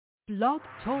Blog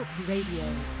Talk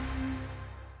Radio.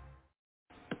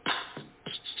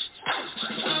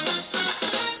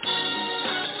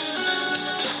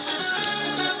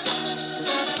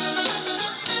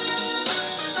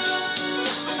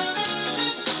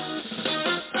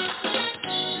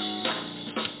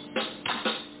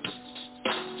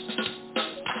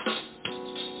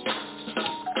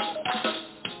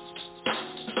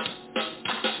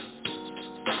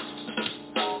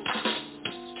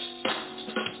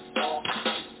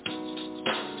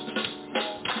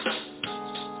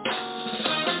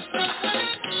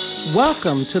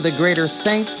 Welcome to the Greater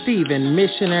St. Stephen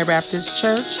Missionary Baptist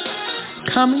Church,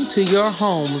 coming to your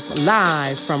homes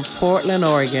live from Portland,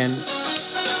 Oregon.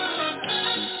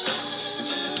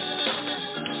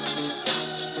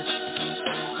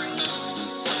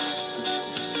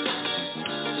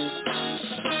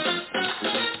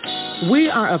 We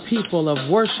are a people of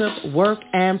worship, work,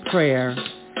 and prayer,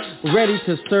 ready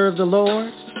to serve the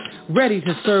Lord, ready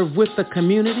to serve with the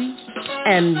community,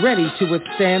 and ready to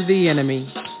withstand the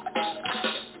enemy.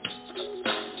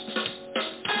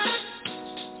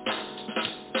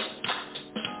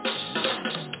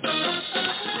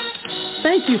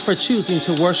 Thank you for choosing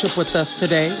to worship with us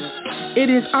today. It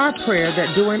is our prayer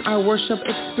that during our worship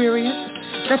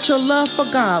experience, that your love for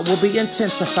God will be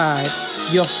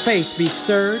intensified, your faith be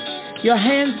stirred, your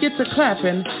hands get to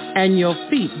clapping, and your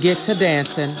feet get to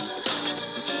dancing.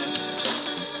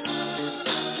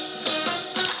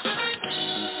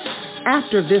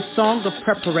 After this song of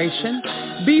preparation,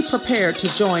 be prepared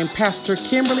to join Pastor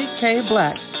Kimberly K.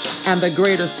 Black and the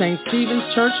Greater St.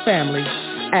 Stephen's Church family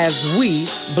as we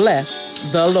bless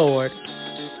the Lord.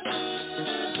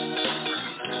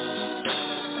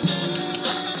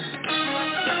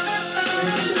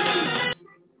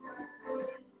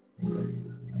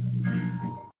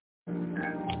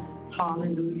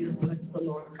 Hallelujah. Bless the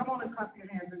Lord. Come on and clap your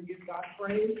hands and give God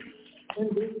praise. And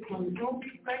this one, don't be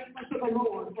thankful to the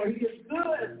Lord, for He is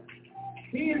good.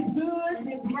 He is good.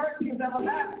 His mercy is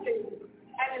everlasting,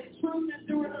 and His truth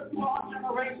endureth through all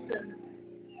generations.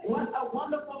 What a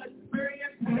wonderful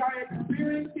experience. We are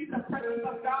experiencing the presence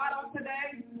of God on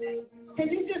today. Can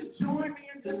you just join me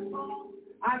in this song?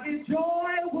 I get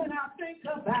joy when I think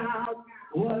about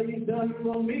what He's done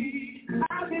for me.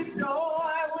 I get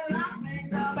joy when I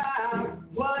think about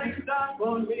what He's done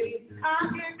for me. I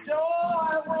get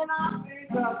joy when I think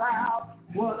about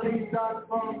what He's done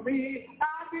for me. I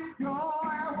get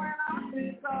joy when I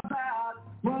think about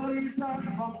what He's done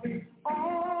for me.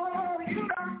 Oh, you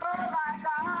don't know like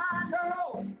I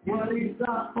know what He's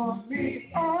done for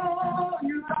me. Oh,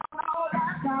 you don't know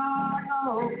like I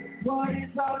know what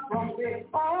He's done for me.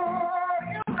 Oh,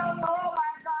 you don't know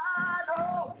like I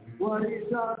know what He's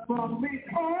done for me.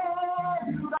 Oh,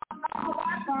 you don't know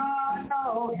like I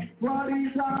know what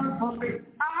He's done for me.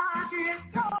 I get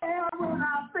joy when I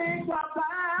think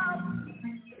about.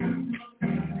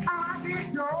 I get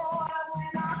joy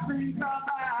when I think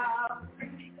about.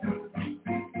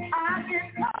 I get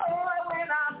joy when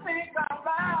I think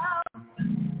about.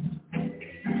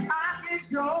 I get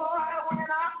joy when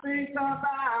I think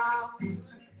about.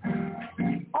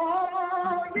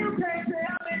 Oh, you can't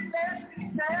tell it, let me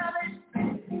tell it.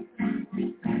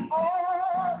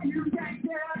 Oh, you can't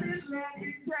tell it, let me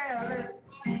tell it.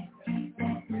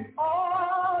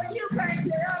 Oh, you can't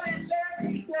tell it, let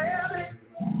me tell it.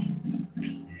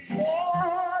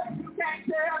 Oh, you can't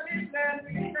tell it, let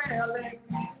me tell it.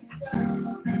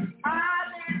 I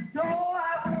get joy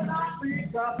when I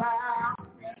think about.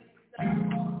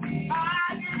 I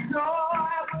get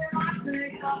joy when I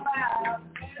think about.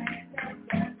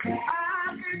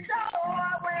 I get joy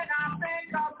when I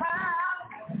think about.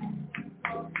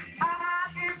 I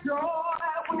get joy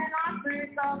when I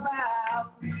think about.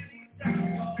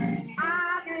 I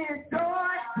get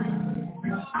joy.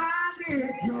 I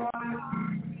get joy.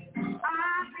 I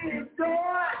get joy. I get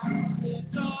joy.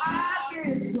 Joy,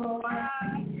 joy.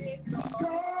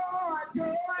 Joy,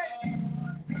 joy.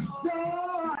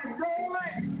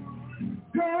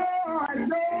 Joy,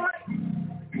 joy.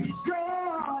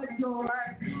 Joy, joy.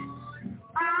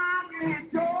 I get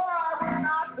joy when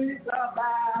I think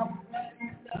about.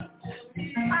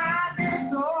 I get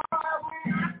joy when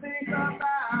I think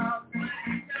about.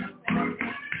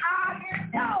 I get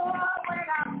joy when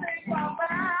I think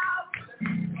about.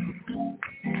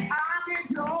 I get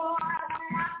joy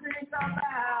when I think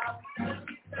about.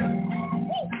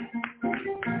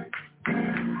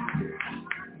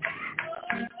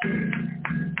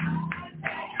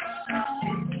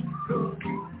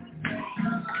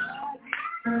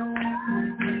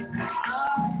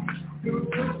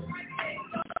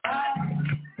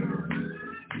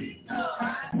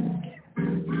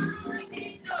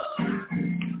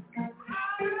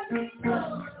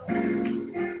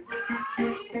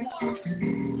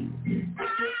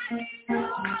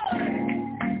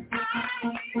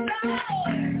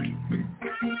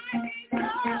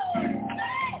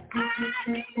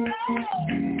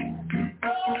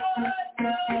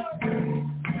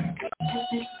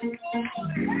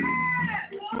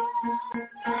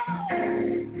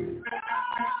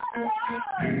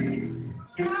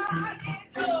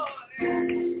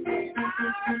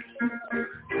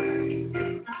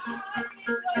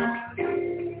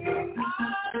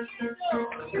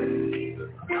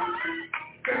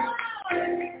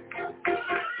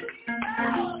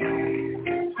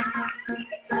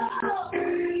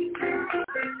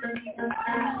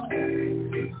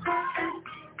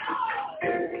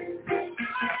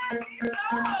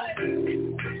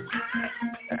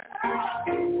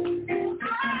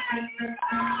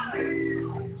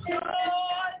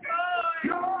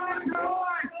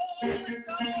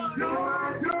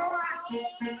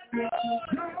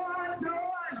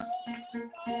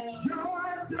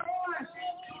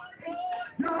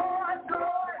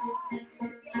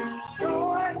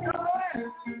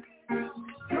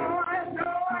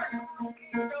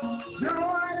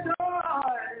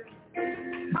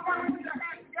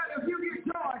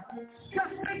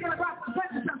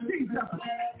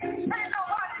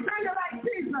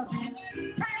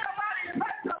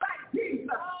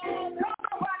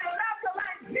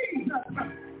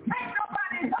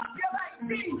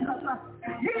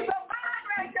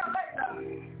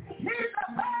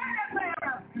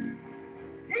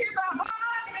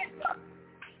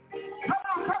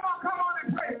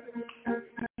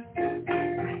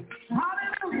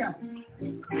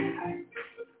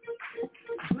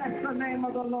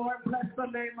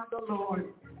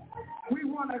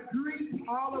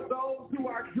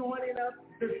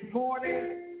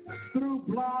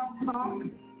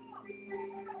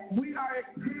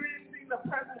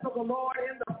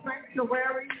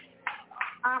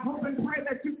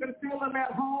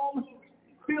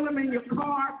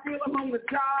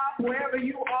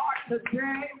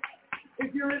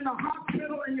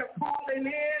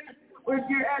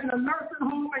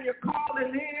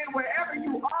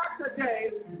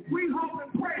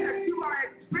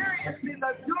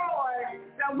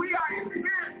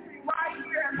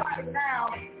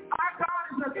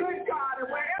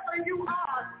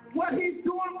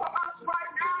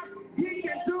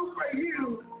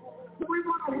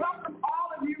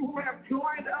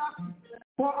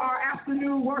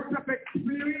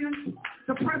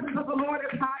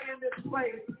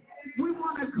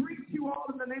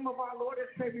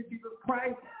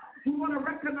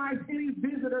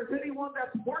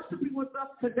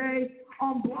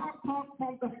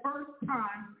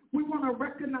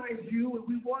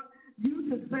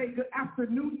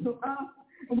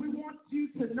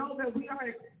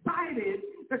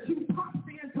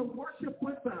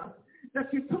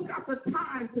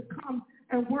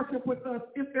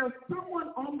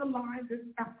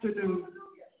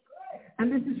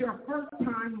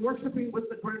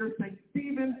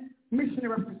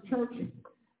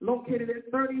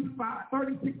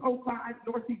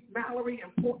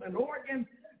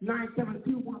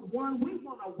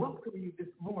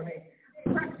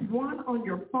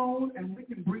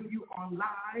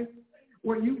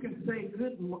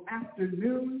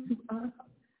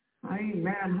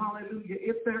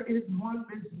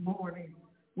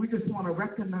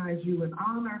 You and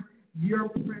honor your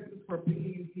presence for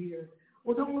being here.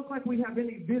 Well, don't look like we have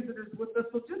any visitors with us,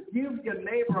 so just give your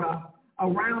neighbor a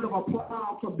round of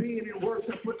applause for being in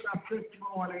worship with us this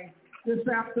morning, this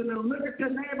afternoon. Look at your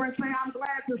neighbor and say, I'm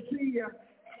glad to see you.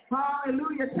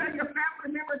 Hallelujah. Tell your family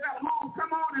members at home,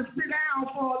 come on and sit down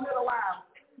for a little while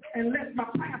and let my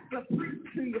pastor preach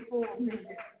to you for a minute.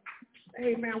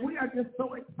 Amen. We are just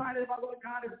so excited about what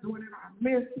God is doing in our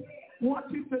midst.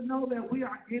 Want you to know that we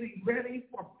are getting ready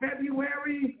for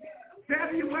February.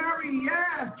 February,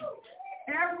 yes.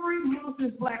 Every month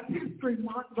is Black History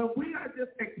Month, but we are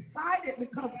just excited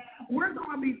because we're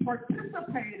going to be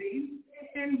participating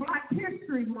in Black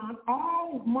History Month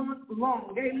all month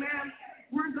long. Amen.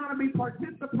 We're going to be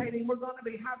participating. We're going to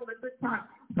be having a good time.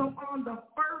 So on the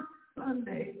first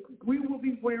Sunday, we will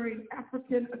be wearing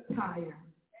African attire.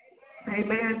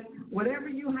 Amen. Whatever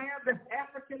you have that's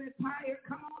African attire,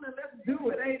 come on and let's do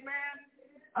it. Amen.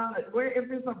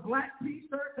 If it's a black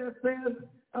T-shirt that says,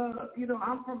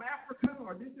 I'm from Africa,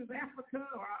 or this is Africa,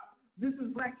 or this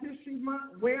is Black History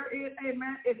Month, wear it.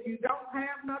 Amen. If you don't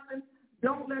have nothing,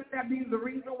 don't let that be the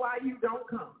reason why you don't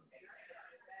come.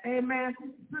 Amen.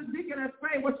 So Deaconess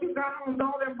Faye, what you got on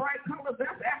all them bright colors,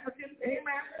 that's African.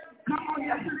 Amen. Come on,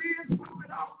 yes it is. Pop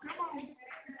it off. Come on.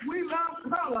 We love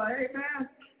color. Amen.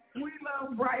 We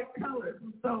love bright colors.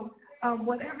 And so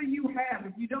whatever you have,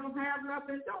 if you don't have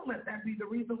nothing, don't let that be the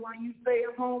reason why you stay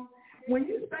at home. When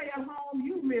you stay at home,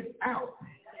 you miss out.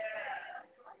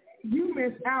 you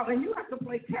miss out, and you have to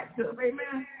play catch-up,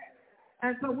 amen?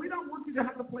 And so we don't want you to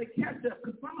have to play catch-up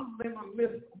because some of them have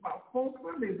missed about 4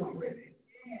 Sundays already.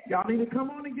 Y'all need to come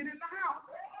on and get in the house.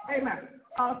 Amen.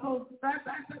 So that's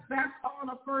on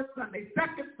the first Sunday.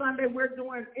 Second Sunday, we're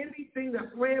doing anything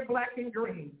that's red, black, and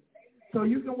green. So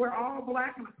you can wear all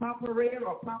black and a pop of red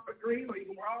or a pop of green, or you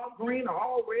can wear all green or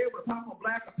all red with a pop of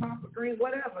black or pop of green,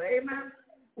 whatever. Amen.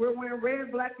 We're wearing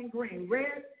red, black, and green.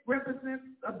 Red represents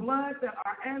the blood that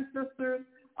our ancestors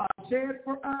shed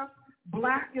for us.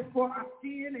 Black is for our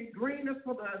skin, and green is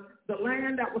for the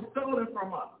land that was stolen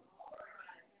from us.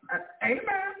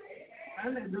 Amen.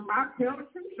 And I tell the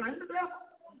truth, shame the devil.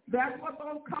 That's what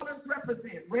those colors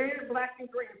represent, red, black, and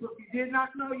green. So if you did not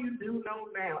know, you do know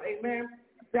now. Amen.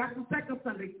 That's the second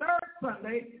Sunday. Third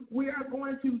Sunday, we are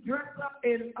going to dress up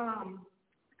in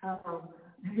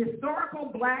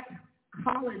historical black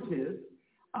colleges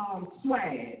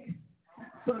swag.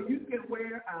 So you can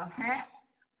wear a hat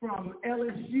from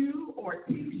LSU or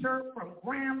a T-shirt from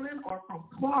Grambling or from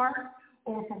Clark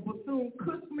or from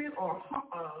Bethune-Cookman or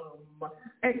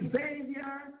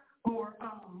Xavier or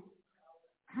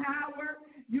Howard.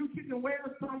 You can wear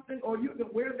something, or you can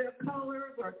wear their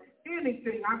colors or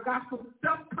anything. I've got some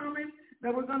stuff coming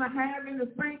that we're going to have in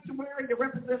the sanctuary to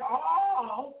represent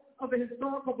all of the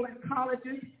historical black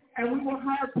colleges, and we will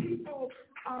have people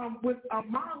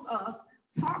among us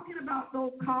talking about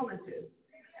those colleges.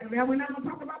 And then we're not going to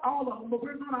talk about all of them, but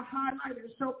we're going to highlight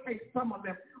and showcase some of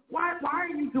them. Why are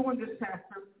you doing this,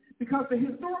 Pastor? Because the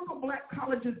historical black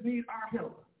colleges need our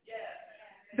help.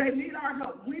 They need our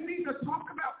help. We need to talk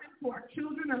about them to our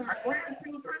children and our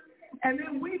grandchildren. And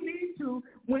then we need to,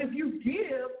 if you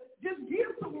give, just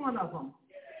give to one of them.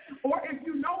 Or if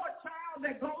you know a child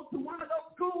that goes to one of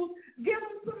those schools, give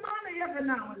them some money every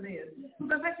now and then so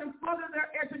that they can further their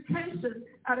education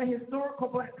at a historical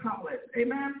black college.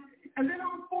 Amen? And then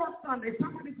on fourth Sunday,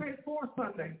 somebody say fourth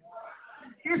Sunday.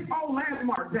 It's Old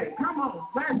Landmark Day. Come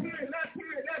on. Let's hear it. Let's hear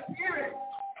it. Let's hear it.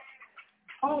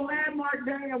 Old Landmark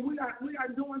Day, and we are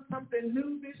doing something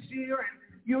new this year, and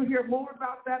you'll hear more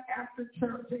about that after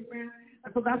church, amen.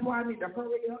 And so that's why I need to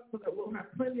hurry up so that we'll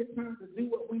have plenty of time to do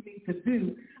what we need to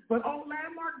do. But on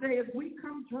Landmark Day, as we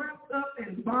come dressed up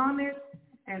in bonnets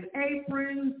and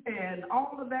aprons and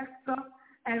all of that stuff,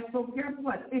 and so guess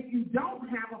what? If you don't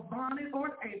have a bonnet or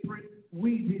an apron,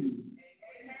 we do.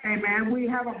 Amen. We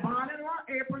have a bonnet or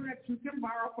an apron that you can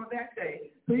borrow for that day.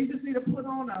 So you just need to put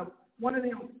on one of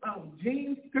them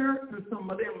jean skirts or some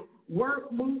of them work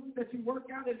boots that you work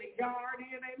out in the yard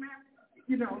in, amen.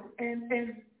 You know, and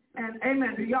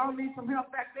amen. Do y'all need some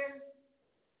help back there?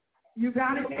 You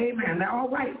got it? Amen. All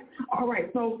right.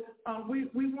 So we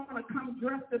want to come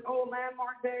dressed at Old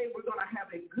Landmark Day. We're going to have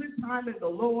a good time in the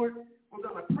Lord. We're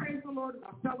going to praise the Lord. We're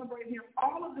going to celebrate him.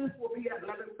 All of this will be at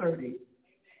 11:30.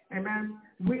 Amen.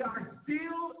 We are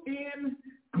still in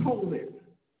COVID.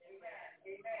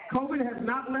 COVID has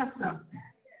not left us.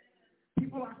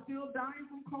 People are still dying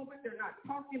from COVID. They're not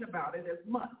talking about it as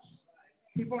much.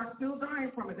 People are still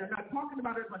dying from it. They're not talking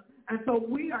about it as much. And so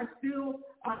we are still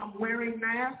wearing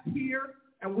masks here,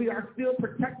 and we are still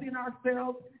protecting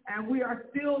ourselves, and we are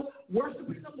still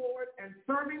worshiping the Lord and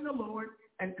serving the Lord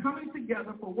and coming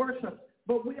together for worship.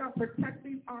 But we are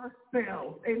protecting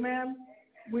ourselves. Amen?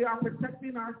 We are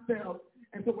protecting ourselves.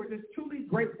 And so we're just truly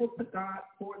grateful to God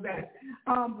for that.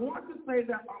 I want to say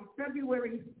that on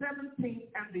February 17th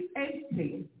and the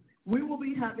 18th, we will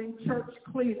be having church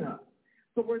cleanup.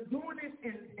 So we're doing it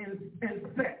in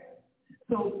sets.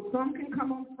 So some can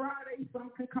come on Friday,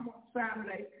 some can come on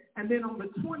Saturday. And then on the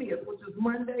 20th, which is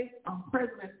Monday, on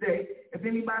President's Day, if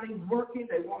anybody's working,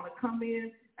 they want to come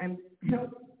in and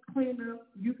help clean up,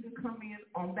 you can come in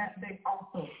on that day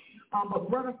also. But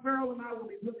Brother Farrell and I will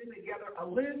be putting together a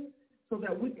list so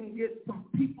that we can get some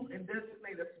people in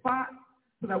designated spots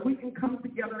so that we can come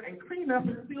together and clean up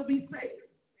and still be safe.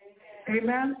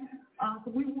 Amen?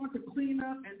 So we want to clean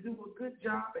up and do a good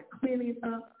job at cleaning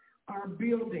up our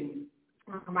buildings.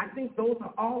 I think those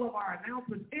are all of our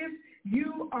announcements. If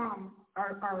you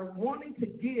are wanting to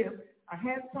give, I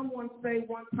had someone say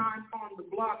one time on the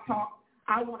Blog Talk,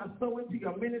 I want to sow into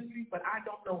your ministry, but I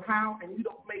don't know how, and you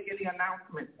don't make any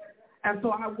announcements. And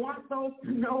so I want those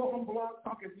to know on Blog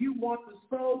Talk, if you want to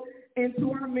sow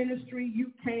into our ministry,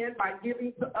 you can by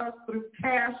giving to us through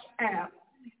Cash App.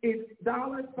 It's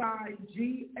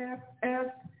 $GFS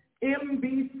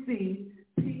MBC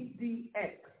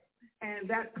PDX. And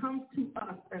that comes to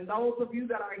us. And those of you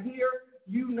that are here,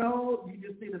 you know you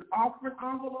just need an offering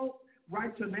envelope.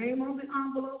 Write your name on the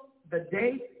envelope, the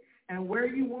date, and where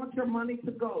you want your money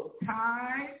to go.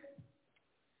 Tithe,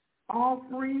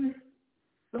 offering,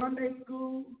 Sunday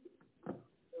school,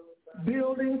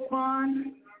 Building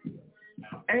Fund,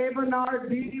 Abernard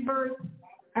Beavers,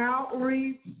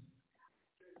 Outreach,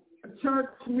 Church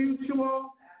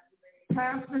Mutual,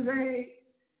 Pastors Aid,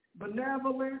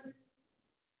 Benevolent,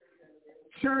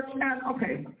 Church, and,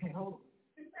 okay, hold on.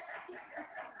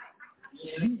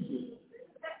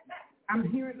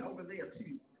 I'm hearing over there,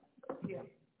 too. Yeah.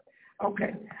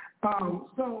 Okay.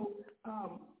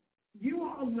 You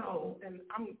all know, and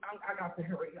I got to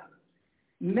hurry up.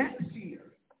 Next year,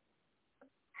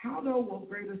 how old will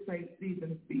Greater St.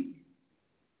 Stephen's be?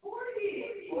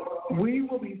 40. We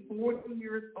will be 40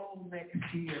 years old next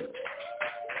year.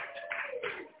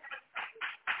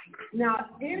 Now,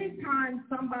 anytime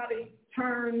somebody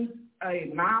turns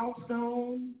a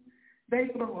milestone, they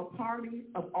throw a party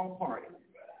of all parties.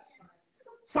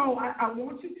 So I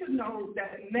want you to know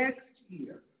that next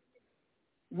year,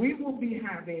 we will be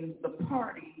having the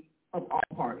party of all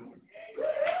parties.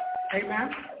 Amen?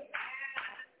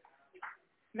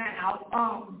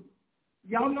 Now,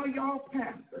 y'all know y'all's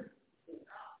pastor.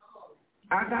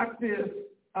 I got this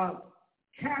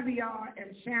caviar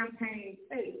and champagne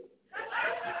taste.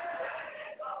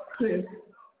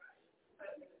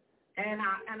 And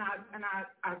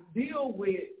I deal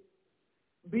with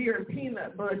beer and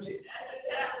peanut budget.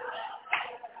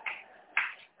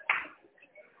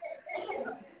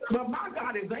 But my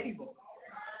God is able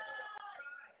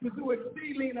to do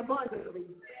exceedingly abundantly.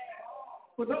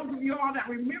 For those of you all that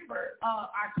remember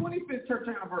our 25th church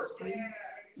anniversary,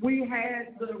 we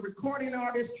had the recording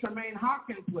artist Tremaine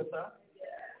Hawkins with us,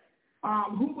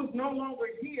 who was no longer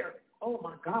here. Oh,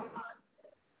 my God.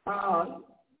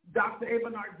 Dr.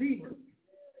 Abernard Beaver,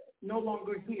 no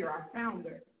longer here, our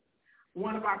founder.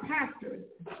 One of our pastors,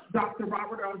 Dr.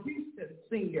 Robert L. Houston,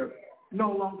 Sr.,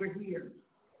 no longer here.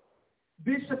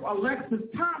 Bishop Alexis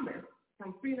Thomas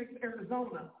from Phoenix,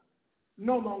 Arizona,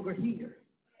 no longer here.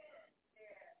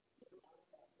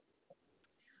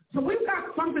 So we've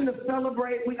got something to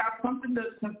celebrate. We got something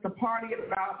to party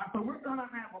about. So we're going to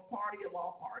have a party of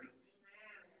all parties.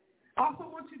 I also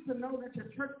want you to know that your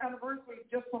church anniversary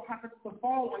just so happens to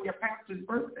fall on your pastor's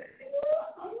birthday.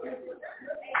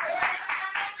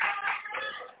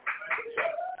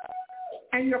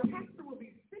 And your pastor will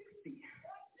be 60.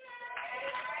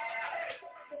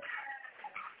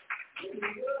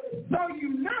 So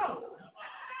you know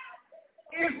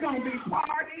it's going to be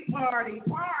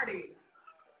party.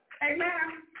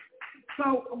 Amen.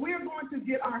 So we're going to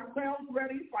get ourselves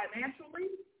ready financially.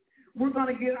 We're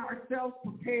going to get ourselves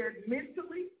prepared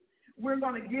mentally. We're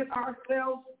going to get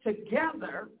ourselves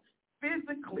together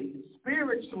physically,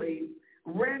 spiritually,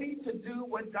 ready to do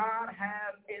what God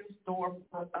has in store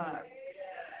for us.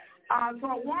 So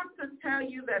I want to tell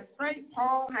you that St.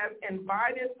 Paul has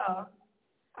invited us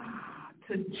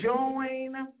to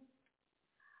join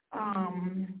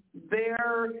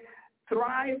their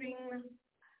thriving,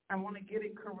 I want to get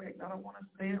it correct. I don't want to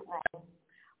say it wrong.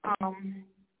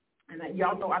 And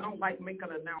y'all know I don't like making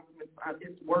announcements.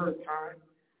 It's word time.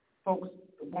 Folks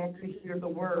want to hear the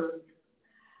word.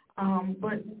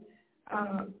 But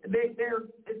it's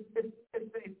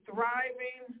a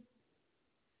thriving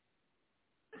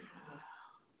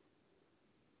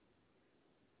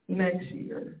next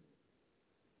year.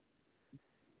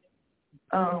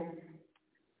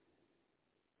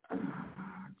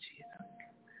 Jesus.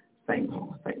 St.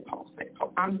 Paul.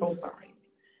 I'm so sorry.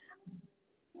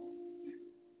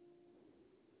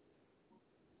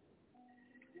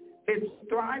 It's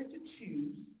Strive to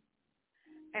Choose,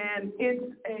 and it's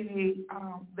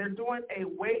they're doing a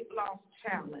weight loss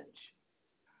challenge.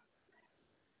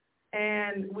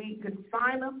 And we could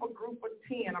sign up a group of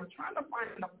 10. I'm trying to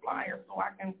find a flyer so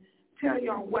I can tell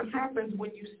y'all what happens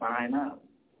when you sign up.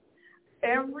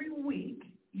 Every week,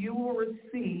 you will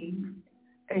receive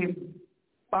a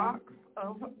box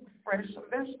of fresh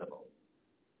vegetables.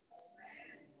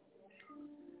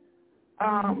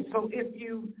 So if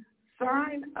you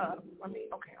sign up, I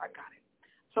got it.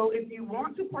 So if you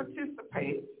want to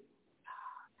participate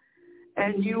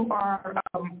and you are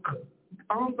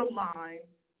on the line,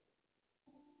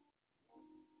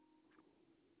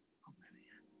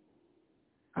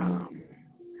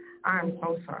 I'm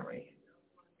so sorry.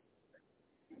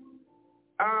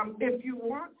 If you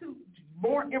want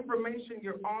more information,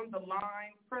 you're on the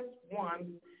line, press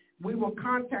 1. We will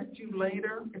contact you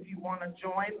later if you want to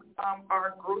join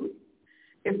our group.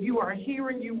 If you are here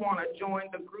and you want to join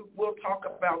the group, we'll talk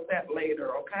about that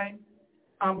later, okay?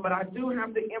 But I do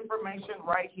have the information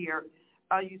right here.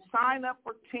 You sign up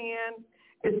for 10.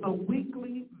 It's a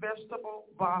weekly vegetable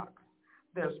box.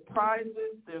 There's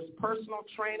prizes. There's personal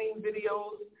training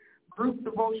videos, group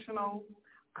devotionals,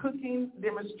 cooking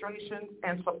demonstrations,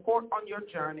 and support on your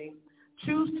journey.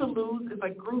 Choose to Lose is a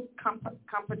group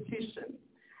competition.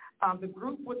 The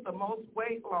group with the most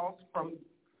weight loss from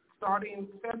starting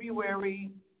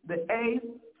February the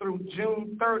 8th through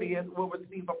June 30th will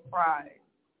receive a prize.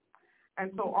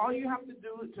 And so all you have to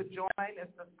do to join is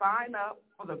to sign up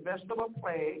for the vegetable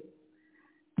pledge,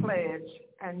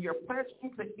 and you're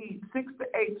pledging to eat 6 to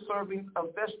 8 servings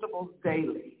of vegetables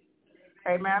daily.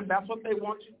 Amen. That's what they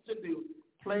want you to do.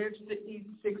 Pledge to eat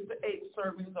 6 to 8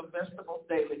 servings of vegetables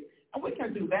daily. And we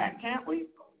can do that, can't we?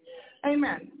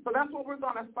 Amen. So that's what we're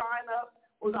going to sign up.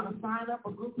 We're going to sign up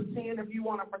a group of 10. If you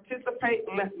want to participate,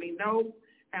 let me know.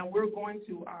 And we're going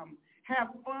to have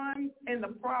fun in the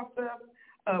process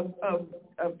of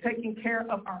taking care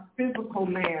of our physical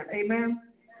man. Amen.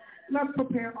 Let's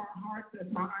prepare our hearts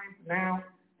and minds now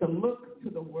to look to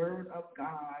the word of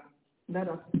God. Let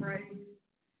us pray.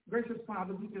 Gracious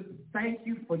Father, we just thank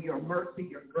you for your mercy,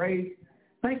 your grace.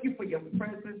 Thank you for your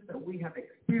presence that we have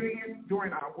experienced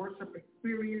during our worship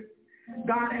experience.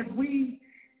 God, as we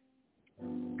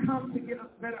come to get a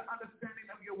better understanding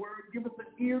of your word, give us an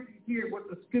ear to hear what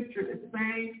the scripture is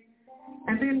saying.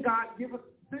 And then, God, give us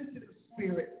a sensitive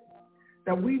spirit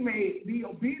that we may be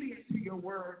obedient to your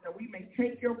word, that we may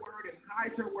take your word and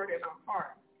hide your word in our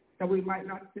heart, that we might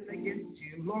not sin against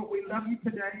you. Lord, we love you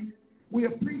today. We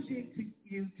appreciate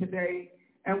you today,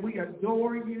 and we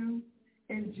adore you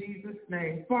in Jesus'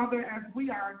 name. Father, as we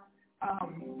are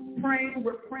praying,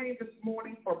 we're praying this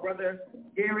morning for Brother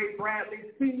Gary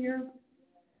Bradley Sr.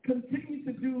 Continue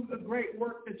to do the great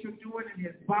work that you're doing in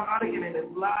his body and in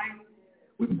his life.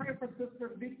 We pray for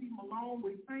Sister Vicki Malone.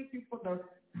 We thank you for the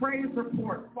praise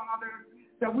report, Father,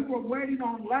 that we were waiting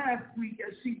on last week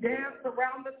as she danced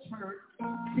around the church.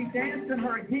 She danced in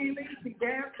her healing. She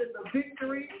danced in the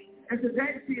victory. And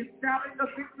today she is shouting the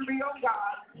victory, oh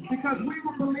God, because we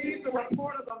will believe the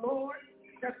report of the Lord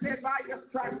that said by your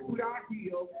stripes we are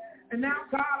healed. And now,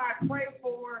 God, I pray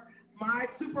for my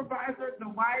supervisor,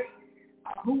 Dwight,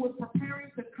 who was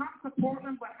preparing to come to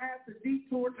Portland but had to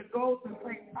detour to go to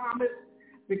St. Thomas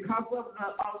because of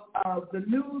the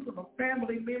news of a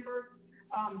family member.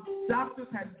 Doctors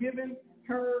had given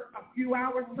her a few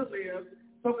hours to live.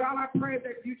 So, God, I pray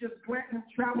that you just grant him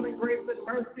traveling grace and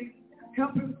mercy.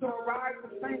 Help him to arrive to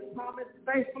St. Thomas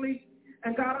safely.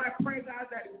 And, God, I pray, God,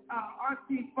 that our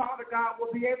chief Father, God,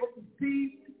 will be able to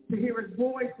see, to hear his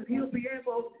voice, and he'll be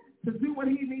able to do what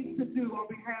he needs to do on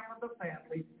behalf of the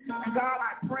family. And, God,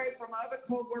 I pray for my other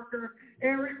co-worker,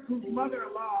 Eric, whose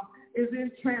mother-in-law is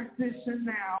in transition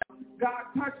now.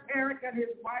 God, touch Eric and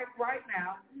his wife right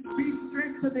now. Be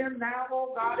strength to them now,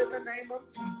 oh God, in the name of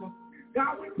Jesus.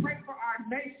 God, we pray for our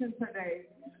nation today.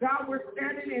 God, we're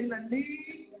standing in the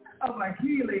need of a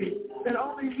healing that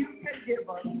only you can give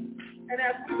us. And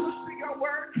as we look to your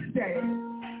word today,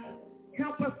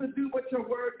 help us to do what your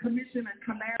word commissioned and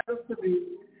commands us to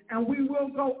do. And we will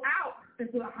go out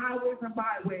into the highways and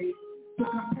byways to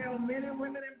compel men and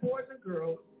women and boys and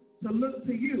girls to look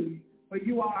to you. For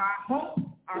you are our hope,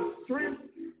 our strength,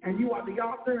 and you are the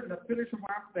author and the finisher of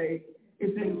our faith.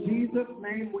 It's in Jesus'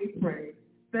 name we pray.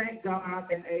 Thank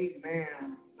God and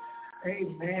amen.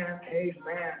 Amen.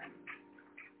 Amen.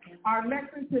 Our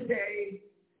lesson today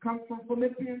comes from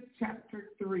Philippians chapter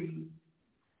 3.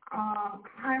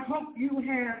 I hope you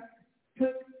have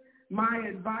took my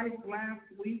advice last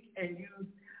week and you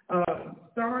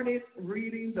started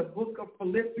reading the book of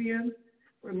Philippians.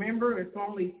 Remember, it's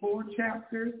only 4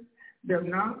 chapters. They're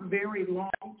not very long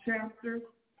chapters.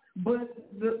 But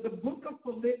the book of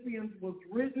Philippians was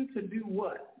written to do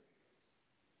what?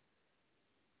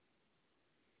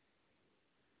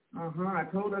 I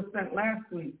told us that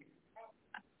last week.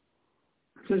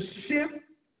 To shift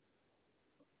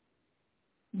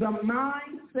the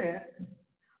mindset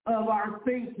of our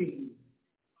thinking.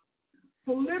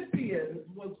 Philippians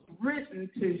was written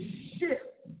to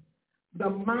shift the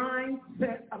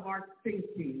mindset of our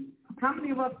thinking. How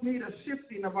many of us need a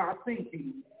shifting of our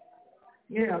thinking?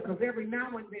 Yeah, because every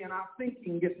now and then our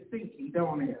thinking gets stinky,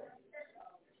 don't it?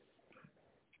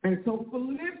 And so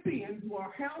Philippians will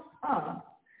help us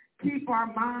keep our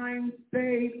minds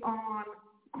stayed on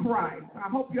Christ. I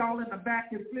hope y'all in the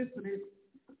back is listening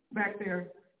back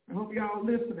there. I hope y'all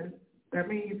listening. That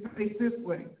means you face this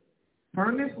way.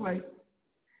 Turn this way.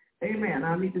 Amen.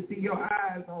 I need to see your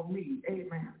eyes on me.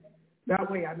 Amen.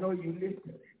 That way I know you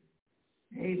listen.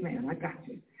 Amen. I got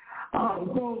you.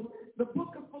 So the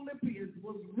book of Philippians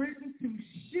was written to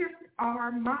shift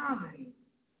our minds,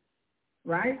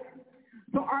 right?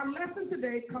 So our lesson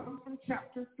today comes from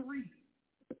chapter 3.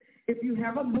 If you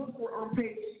have a book, we're on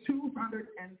page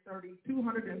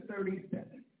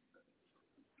 237.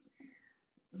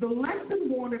 The lesson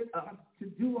wanted us to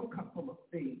do a couple of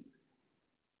things.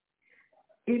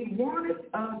 It wanted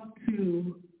us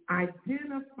to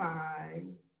identify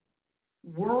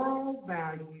world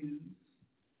values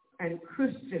and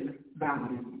Christian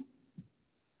values.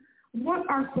 What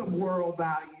are some world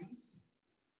values?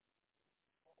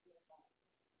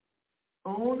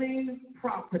 Owning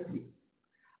property,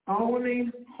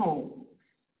 owning homes.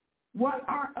 What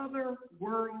are other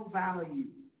world values?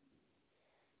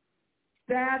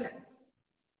 Status,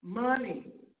 money.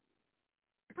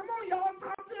 Come on, y'all,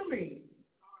 talk to me.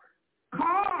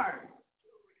 Cars,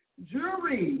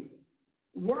 jewelry,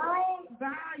 world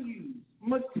values,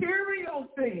 material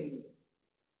things,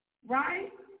 right?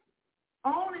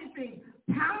 Owning things,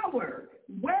 power,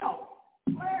 wealth,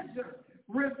 pleasure,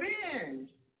 revenge,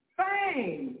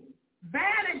 fame,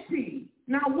 vanity.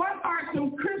 Now, what are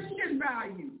some Christian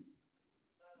values?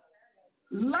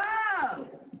 Love,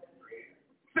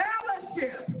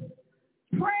 fellowship,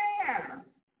 prayer,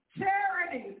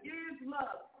 charity is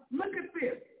love. Look at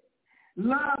this.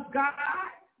 Love God,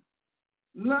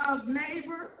 love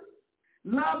neighbor,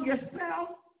 love yourself,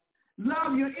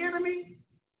 love your enemy,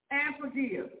 and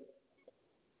forgive.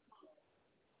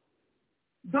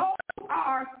 Those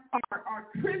are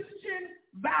Christian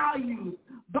values.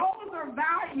 Those are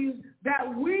values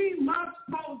that we must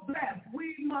possess,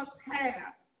 we must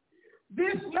have.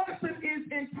 This lesson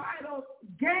is entitled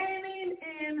Gaining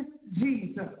in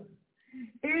Jesus.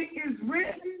 It is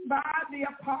written by the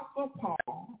Apostle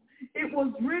Paul. It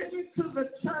was written to the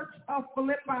church of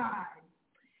Philippi.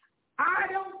 I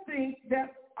don't think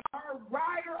that our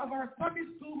writer of our Sunday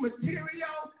school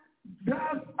material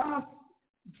does us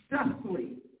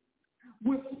justly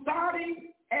with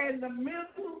starting in the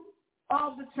middle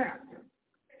of the chapter.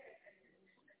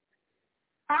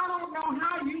 I don't know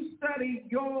how you study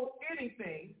your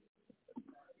anything,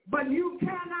 but you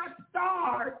cannot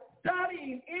start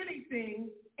studying anything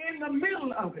in the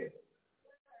middle of it.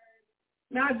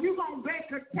 Now, if you're going to bake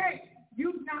a cake,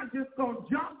 you're not just going to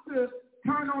jump to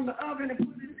turn on the oven and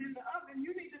put it in the oven.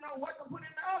 You need to know what to put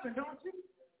in the oven, don't you?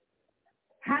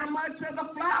 How much of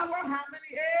the flour, how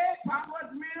many eggs, how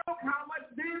much milk, how much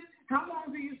this, how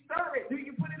long do you stir it? Do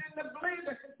you put it in the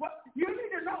blender? You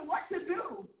need to know what to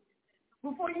do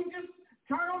before you just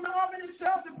turn on the oven and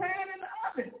shove the pan in the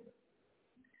oven.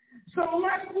 So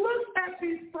let's look at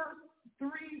these first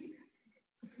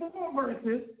 4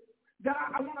 verses that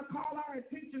I want to call our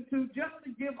attention to just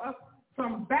to give us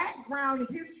some background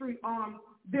history on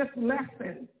this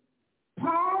lesson.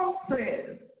 Paul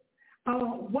says,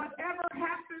 whatever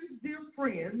happens, dear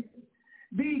friends,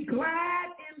 be glad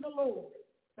in the Lord.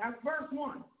 That's verse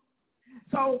 1.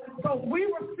 So we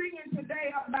were singing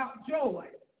today about joy.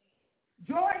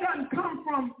 Joy doesn't come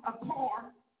from a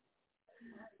car.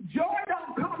 Joy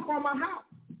don't come from a house.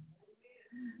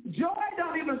 Joy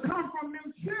don't even come from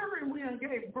them children we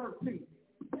gave birth to.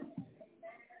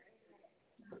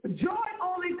 Joy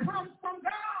only comes from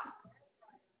God.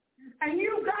 And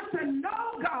you got to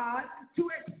know God to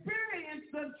experience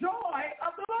the joy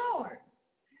of the Lord.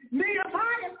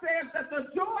 Nehemiah says that the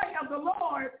joy of the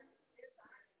Lord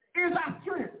is our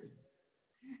strength.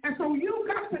 And so you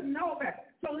got to know that.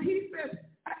 So he says,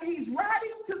 he's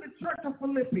writing to the church of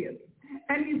Philippians,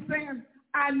 and he's saying,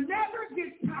 I never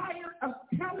get tired of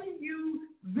telling you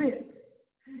this.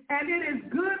 And it is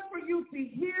good for you to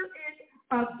hear it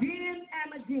again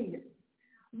and again.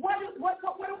 What do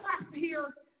I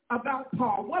hear about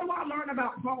Paul? What do I learn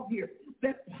about Paul here?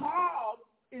 That Paul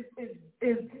is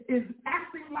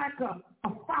acting like a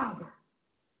father.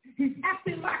 He's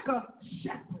acting like a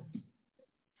shepherd.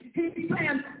 He's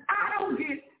saying, I don't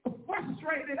get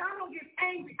frustrated. I don't get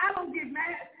angry. I don't get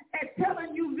mad at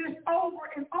telling you this over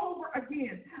and over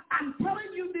again. I'm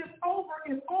telling you this over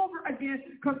and over again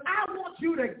because I want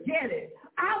you to get it.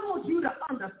 I want you to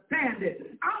understand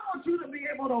it. I want you to be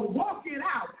able to walk it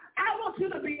out. I want you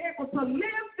to be able to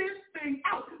live this thing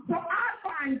out. So I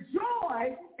find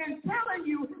joy in telling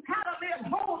you how to live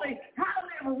holy, how to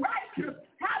live righteous,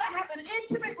 how to have an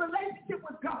intimate relationship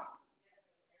with God.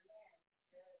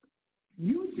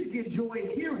 You should get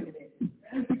joy hearing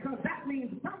it because that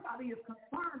means somebody is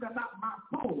concerned about my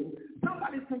soul.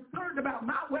 Somebody's concerned about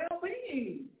my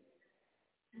well-being.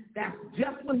 That's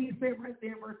just what he said right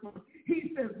there in verse 1.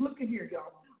 He says, look at here,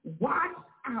 y'all. Watch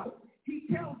out. He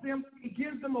tells them, he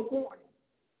gives them a warning.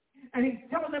 And he's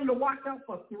telling them to watch out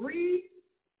for 3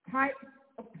 types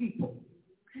of people.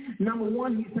 Number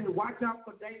 1, he said, watch out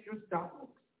for dangerous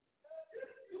dogs.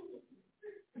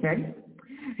 Okay?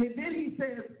 And then he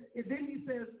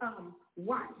says,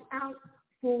 watch out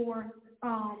for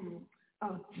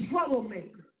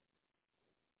troublemakers.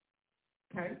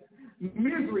 Okay?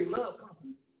 Misery, love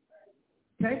company.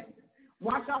 Okay?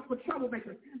 Watch out for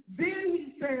troublemakers. Then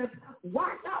he says,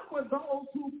 watch out for those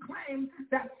who claim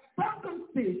that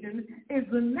circumcision is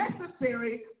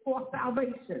necessary for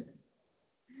salvation.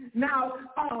 Now,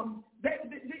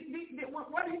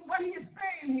 what he is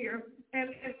saying here, and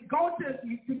go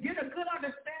to get a good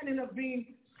understanding of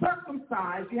being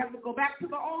circumcised, you have to go back to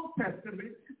the Old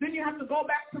Testament. Then you have to go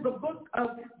back to the book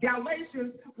of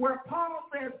Galatians, where Paul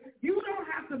says you don't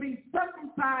have to be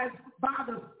circumcised by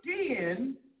the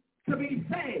skin to be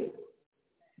saved.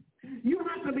 You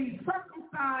have to be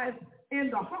circumcised in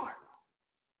the heart.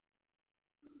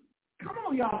 Come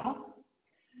on, y'all.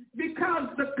 Because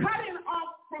the cutting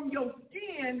off from your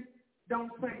skin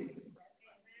don't save you.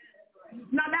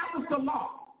 Now, that was the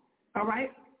law, all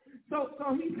right? So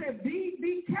he said,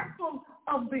 be careful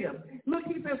of them. Look,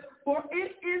 he says, for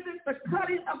it isn't the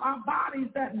cutting of our bodies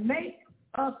that makes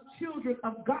us children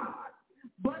of God,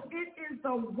 but it is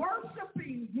the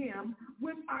worshiping him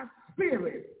with our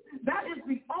spirit. That is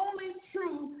the only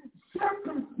true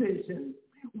circumcision.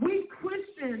 We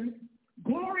Christians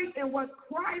glory in what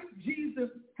Christ Jesus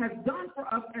has done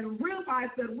for us and realize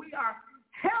that we are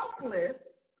helpless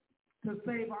to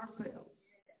save ourselves.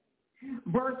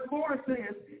 Verse 4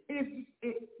 says,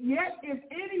 yet if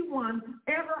anyone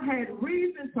ever had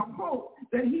reason to hope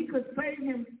that he could save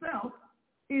himself,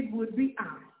 it would be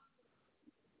I.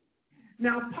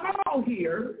 Now, Paul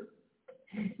here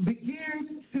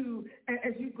begins to,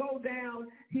 as you go down,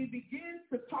 he begins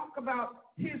to talk about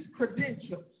his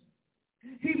credentials.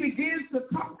 He begins to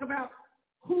talk about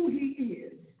who he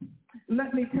is.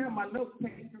 Let me tell my note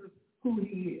takers who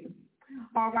he is.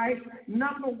 All right.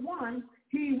 Number one,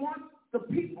 he wants the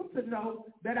people to know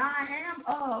that I am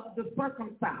of the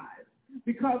circumcised.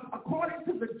 Because according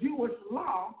to the Jewish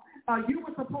law, you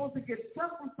were supposed to get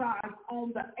circumcised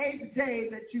on the 8th day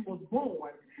that you were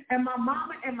born. And my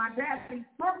mama and my daddy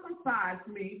circumcised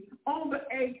me on the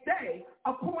 8th day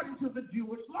according to the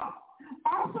Jewish law.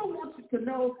 I also want you to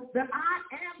know that I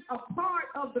am a part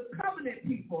of the covenant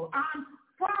people. I'm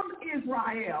from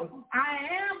Israel. I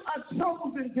am a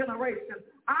chosen generation.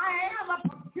 I am a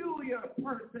peculiar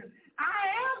person. I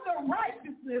am the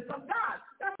righteousness of God.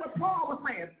 That's what Paul was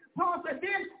saying. Paul said,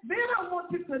 then I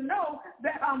want you to know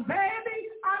that baby,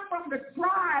 I'm from the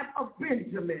tribe of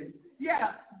Benjamin.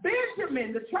 Yeah,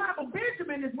 Benjamin, the tribe of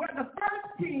Benjamin is where the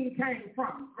first king came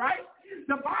from, right?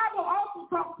 The Bible also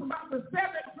talks about the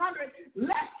 700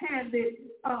 left-handed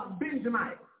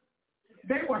Benjamites.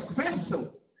 They were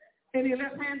special. Any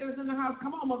left-handers in the house?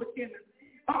 Come on, Mother Kendra.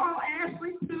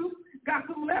 Ashley, too, got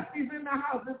some lefties in the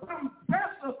house. There's something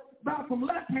special about some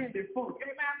left-handed folks.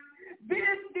 Amen.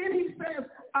 Then he says,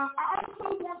 I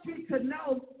also want you to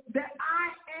know that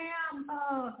I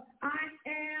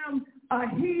am a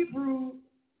Hebrew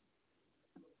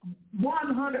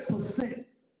 100%.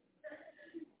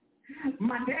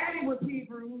 My daddy was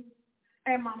Hebrew,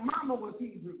 and my mama was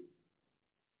Hebrew.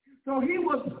 So he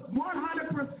was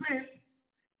 100%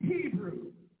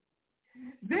 Hebrew.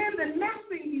 Then the next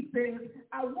thing he says,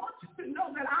 I want you to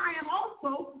know that I am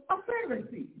also a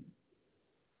Pharisee.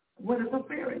 What is a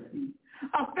Pharisee?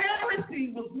 A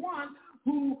Pharisee was one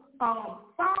who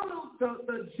followed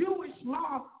the Jewish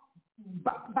law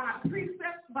by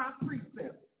precept by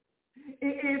precept.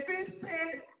 If it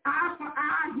said eye for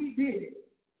eye, he did it.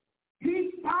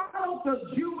 He followed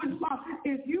the Jewish law.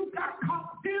 If you got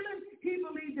caught stealing, he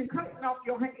believed in cutting off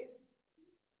your hand.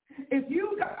 If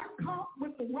you got caught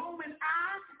with the Roman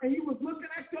eye and you was looking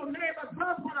at your neighbor's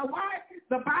husband or wife,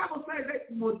 the Bible says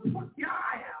they would put your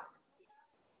eye out.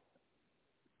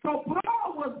 So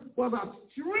Paul was a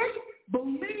strict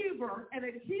believer and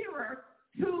adherer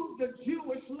to the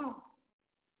Jewish law,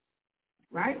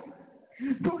 right?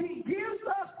 So he gives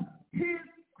us his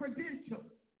credentials,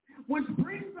 which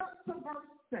brings us to verse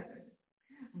 7.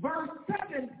 Verse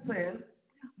 7 says,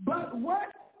 but what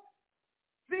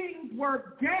things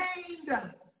were gained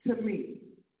to me.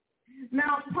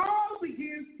 Now, Paul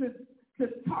begins to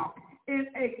talk in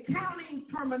accounting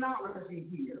terminology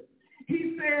here.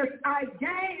 He says, I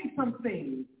gained some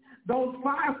things. Those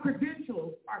 5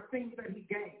 credentials are things that he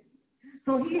gained.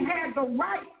 So he had the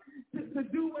right to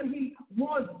do what he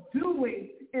was doing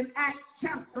in Acts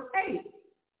chapter 8.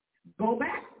 Go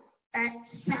back, Acts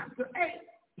chapter 8.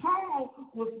 Paul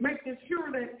was making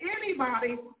sure that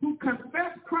anybody who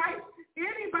confessed Christ,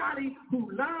 anybody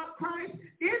who loved Christ,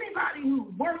 anybody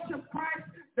who worshiped Christ,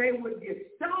 they would get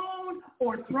stoned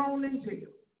or thrown in jail.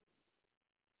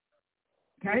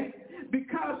 Okay?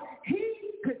 Because he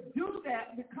could do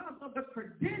that because of the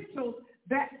credentials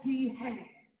that he had.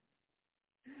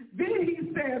 Then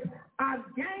he says, I've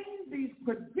gained these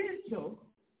credentials.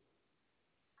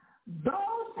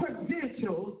 Those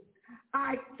credentials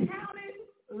I counted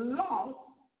lost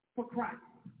for Christ.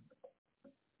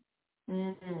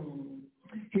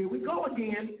 Here we go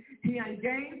again. He ain't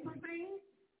gained some things.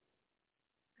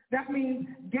 That means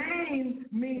gain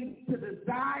means to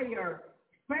desire,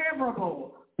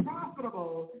 favorable,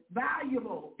 profitable,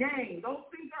 valuable, gain. Those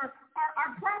things are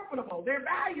profitable. They're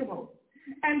valuable.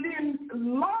 And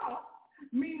then loss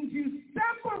means you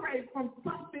separate from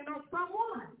something or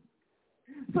someone.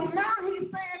 So now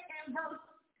he's saying in verse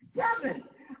 7,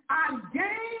 I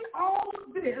gain all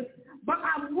of this, but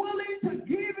I'm willing to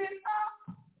give it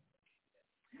up.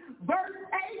 Verse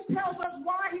 8 tells us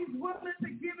why he's willing to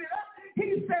give it up.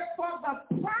 He said, for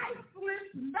the priceless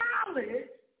knowledge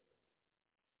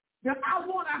that I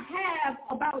want to have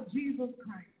about Jesus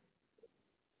Christ.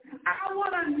 I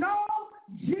want to know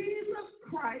Jesus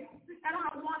Christ, and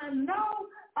I want to know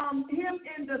him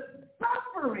in the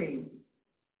suffering.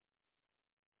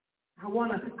 I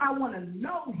want to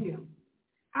know him.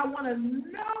 I want to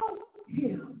know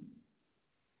him.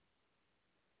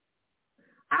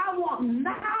 I want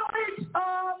knowledge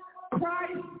of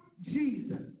Christ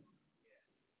Jesus.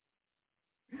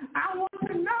 I want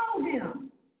to know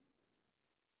him.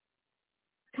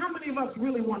 How many of us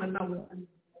really want to know him?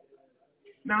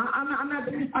 Now, I'm not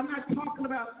talking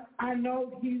about, I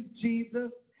know he's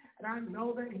Jesus, and I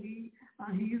know that he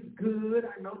is good.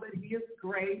 I know that he is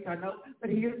great. I know that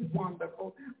he is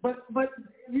wonderful. But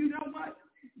you know what?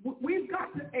 We've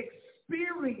got to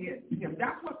experience him.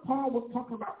 That's what Paul was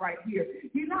talking about right here.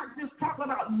 He's not just talking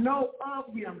about know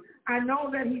of him. I know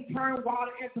that he turned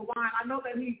water into wine. I know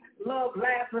that he loved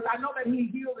Lazarus. I know that he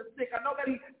healed the sick. I know that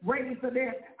he raised the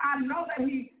dead. I know that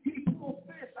he pulled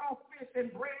fish off fish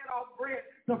and bread off bread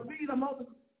to feed the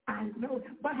multitude. I know.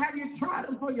 But have you tried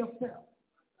him for yourself?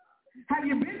 Have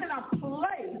you been in a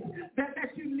place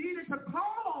that you needed to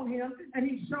call on him and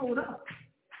he showed up?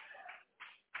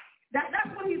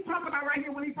 That's what he's talking about right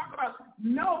here when he talks about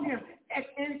know him and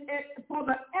for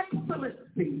the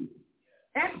excellency.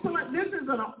 Excellent. This is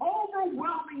an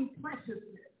overwhelming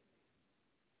preciousness.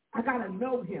 I got to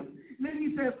know him. And then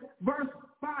he says, verse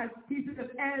 5, he says,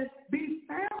 and be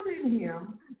found in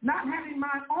him, not having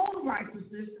my own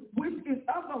righteousness, which is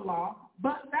of the law,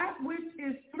 but that which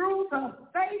is through the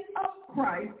faith of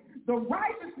Christ, the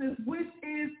righteousness which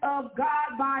is of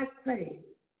God by faith.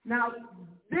 Now,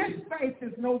 this faith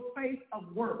is no faith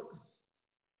of works.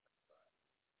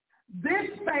 This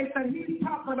faith that he's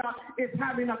talking about is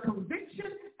having a conviction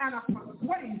and a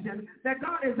persuasion that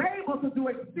God is able to do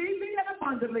exceedingly and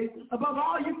abundantly above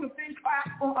all you can think,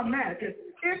 ask, or imagine.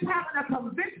 It's having a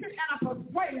conviction and a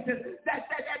persuasion that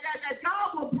God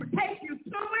will take you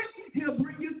through it. He'll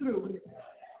bring you through it.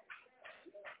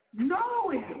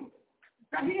 Knowing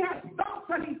that he has thoughts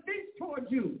that he thinks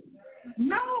towards you.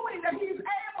 Knowing that he's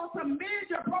able to mend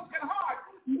your broken heart.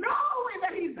 Knowing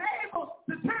that he's able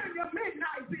to turn your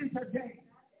midnights into day.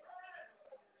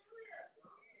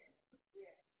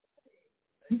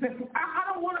 He said,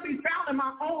 I don't want to be found in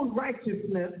my own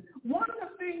righteousness. One of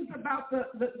the things about the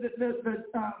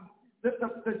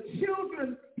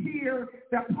children here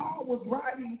that Paul was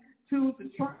writing to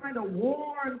trying to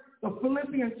warn the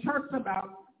Philippian church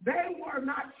about, they were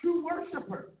not true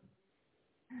worshipers.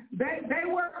 They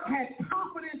had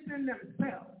confidence in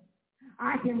themselves.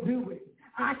 I can do it.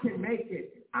 I can make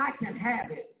it. I can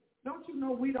have it. Don't you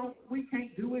know we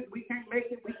can't do it. We can't make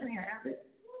it. We can't have it.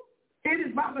 It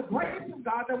is by the grace of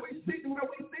God that we're sitting where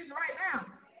we're sitting right now.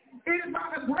 It is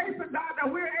by the grace of God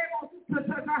that we're able to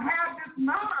have this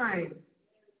mind.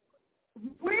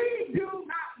 We do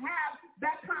not have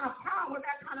that kind of power,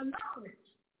 that kind of knowledge,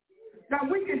 that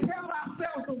we can tell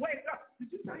ourselves to wake up.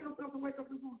 Did you tell yourself to wake up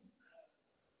this morning?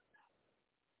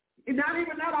 It's not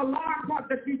even that alarm clock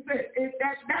that you said.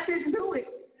 That didn't do it.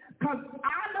 Because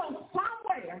I know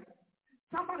somewhere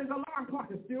somebody's alarm clock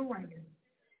is still ringing.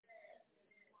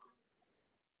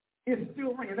 It's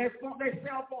still ringing. Their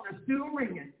cell phone is still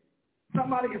ringing.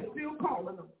 Somebody is still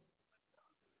calling them.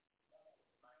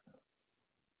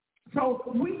 So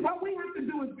what we have to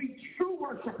do is be true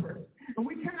worshipers. And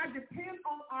we cannot depend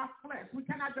on our flesh. We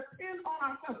cannot depend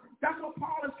on ourselves. That's what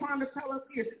Paul is trying to tell us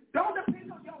here. Don't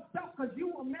depend on yourself because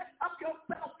you will mess up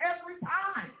yourself every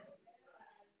time.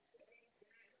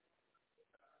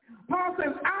 Paul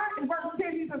says, in verse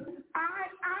 10, he says,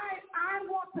 I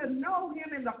want to know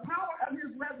him in the power of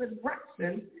his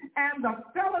resurrection and the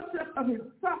fellowship of his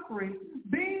suffering,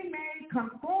 being made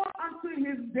conform unto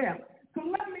his death. So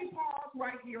let me pause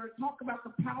right here and talk about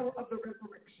the power of the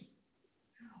resurrection.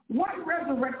 What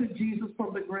resurrected Jesus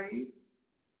from the grave?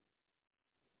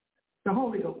 The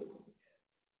Holy Ghost.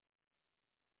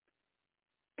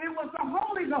 It was the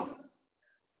Holy Ghost.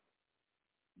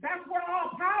 That's where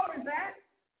all power is at.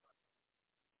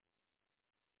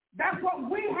 That's what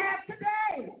we have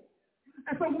today.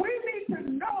 And so we need to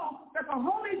know that the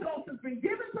Holy Ghost has been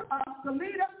given to us to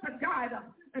lead us, to guide us,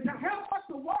 and to help us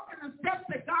to walk in the steps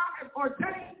that God has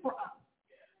ordained for us.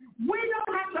 We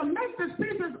don't have to make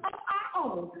decisions of our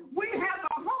own. We have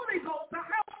the Holy Ghost to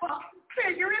help us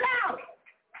figure it out.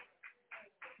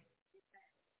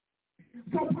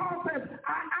 So Paul says,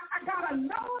 I got to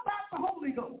know about the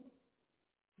Holy Ghost.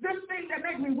 This thing that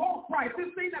makes me walk right, this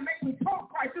thing that makes me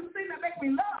talk right, this thing that makes me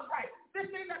love right, this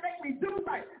thing that makes me do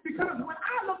right. Because when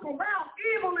I look around,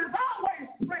 evil is always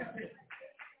present.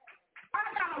 I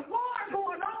got a war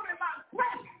going on in my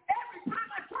flesh. Every time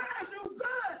I try to do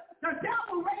good, the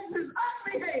devil raises his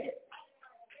ugly head.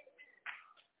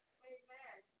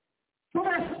 So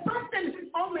there's something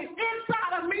on the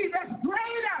inside of me that's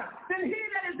greater than he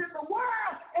that is in the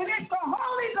world, and it's the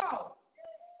Holy Ghost.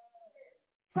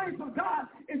 Praise for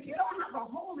God. If you don't have the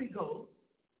Holy Ghost,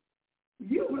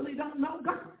 you really don't know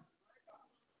God.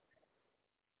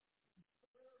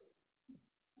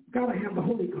 Gotta have the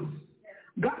Holy Ghost.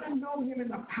 Gotta know him in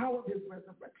the power of his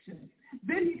resurrection.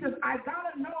 Then he says, I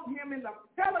gotta know him in the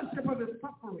fellowship of his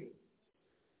suffering.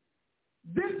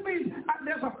 This means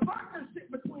there's a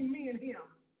partnership between me and him.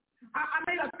 I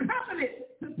made a covenant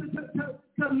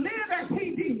to live as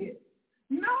he did.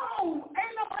 No,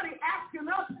 ain't nobody asking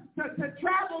us to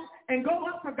travel and go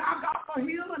up to Golgotha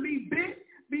Hill and be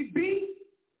beat,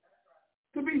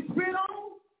 to be spit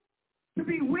on, to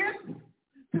be whipped,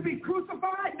 to be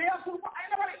crucified, nailed to the cross.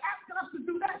 Ain't nobody asking us to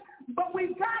do that. But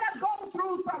we got to go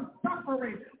through some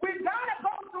suffering. We got to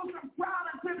go through some trial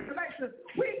and tribulation.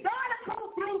 We got to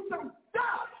go through some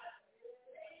stuff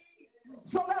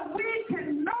so that we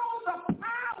can know the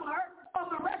power of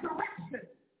the resurrection.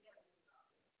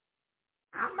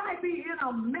 I might be in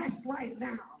a mess right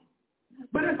now,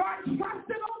 but if I trust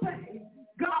and obey,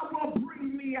 God will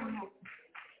bring me out.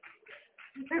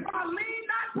 If I lean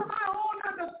not to my own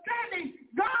understanding,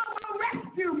 God will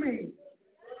rescue me.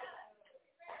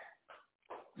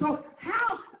 So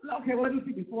let me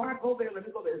see. Before I go there, let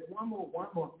me go there. There's one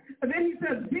more. And then he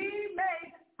says, be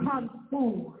made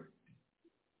conformed.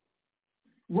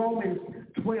 Romans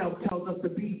 12 tells us to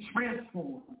be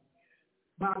transformed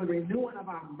by the renewing of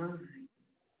our mind.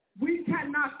 We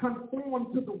cannot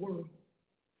conform to the world.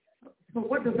 So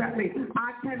what does that mean?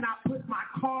 I cannot put my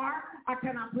car, I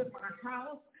cannot put my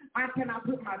house, I cannot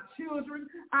put my children,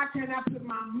 I cannot put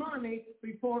my money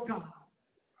before God.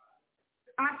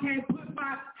 I can't put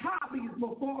my hobbies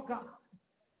before God.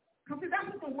 Because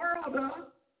that's what the world does.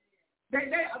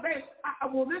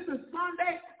 Well, this is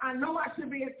Sunday. I know I should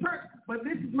be at church, but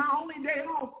this is my only day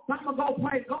off, so I'm going to go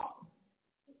play golf.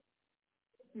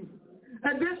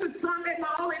 And this is Sunday,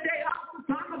 my only day off,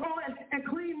 so I'm going to go and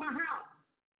clean my house.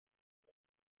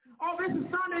 Oh, this is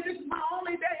Sunday, this is my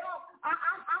only day off.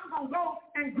 I'm going to go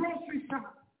and grocery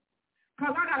shop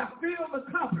because I got to fill the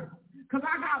cupboard because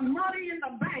I got money in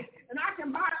the bank and I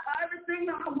can buy everything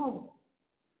that I want.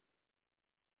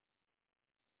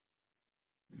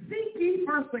 Seek ye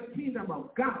first the kingdom of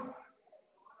God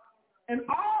and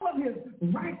all of his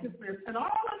righteousness and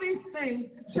all of these things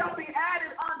shall be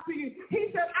added unto you.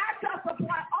 He said, I shall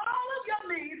supply all of your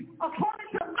needs according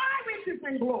to my riches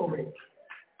and glory.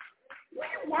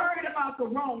 We're worried about the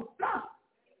wrong stuff.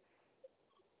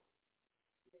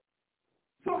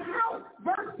 So how,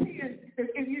 verse 10,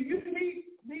 if you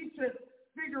need to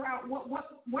figure out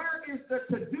where is the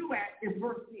to do at in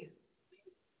verse 10.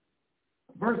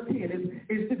 Verse 10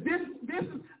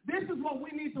 this is what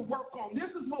we need to work on. This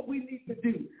is what we need to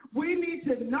do. We need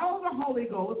to know the Holy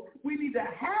Ghost. We need to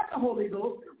have the Holy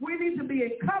Ghost. We need to be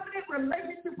in covenant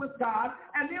relationship with God.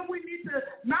 And then we need to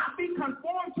not be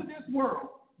conformed to this world.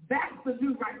 That's the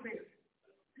do right there.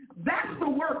 That's the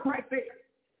work right there.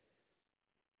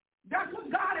 That's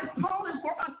what God is calling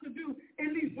for us to do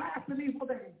in these last and evil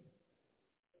days.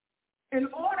 In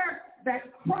order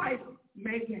that Christ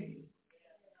may gain.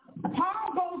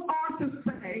 Paul goes on to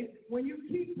say, when you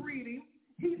keep reading,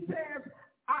 he says,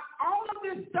 all of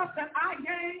this stuff that I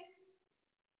gained,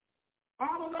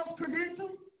 all of those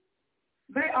credentials,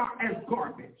 they are as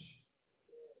garbage.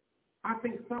 I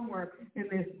think somewhere in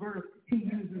this verse he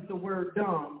uses the word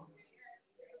dung.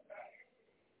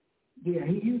 Yeah,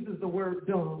 he uses the word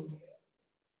dung.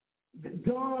 The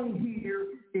dung here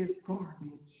is garbage.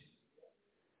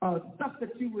 Stuff that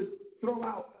you would throw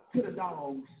out to the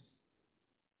dogs.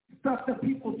 Stuff that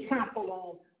people trample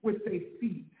on with their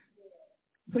feet.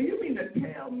 So you mean to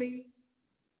tell me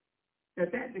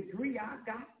that degree I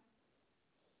got,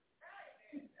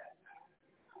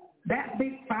 that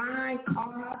big fine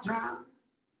car I drive,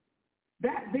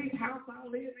 that big house I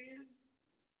live in,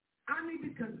 I need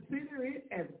to consider it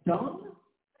as dung?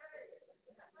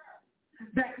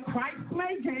 that Christ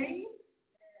may gain,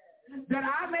 that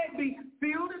I may be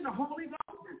filled in the Holy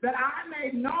Ghost, that I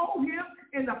may know him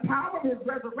in the power of his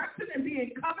resurrection and be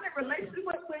in covenant relationship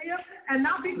with him and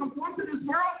not be conformed to this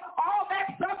world. All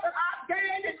that stuff that I've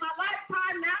gained in my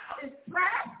lifetime now is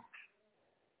trash.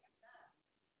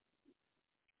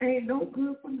 Ain't no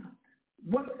good for nothing.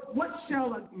 What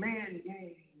shall a man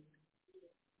gain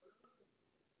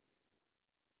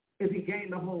if he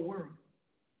gained the whole world?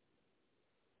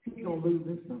 He's going to lose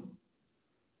his soul.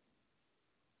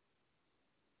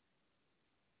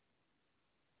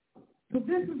 So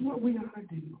this is what we ought to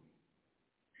do.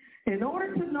 In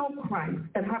order to know Christ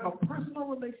and have a personal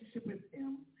relationship with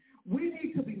him, we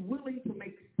need to be willing to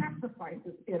make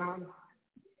sacrifices in our lives.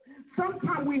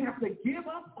 Sometimes we have to give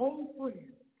up old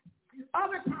friends.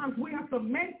 Other times we have to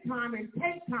make time and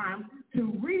take time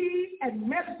to read and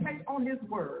meditate on his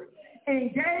word,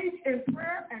 engage in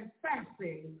prayer and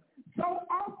fasting. So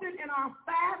often in our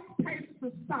fast-paced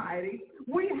society,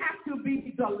 we have to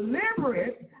be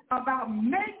deliberate about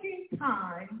making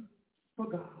time for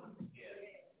God.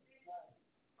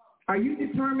 Are you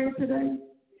determined today?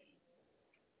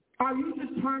 Are you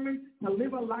determined to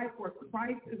live a life where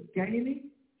Christ is gaining?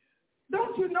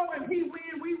 Don't you know if he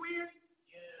win, we win?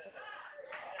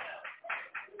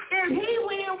 If he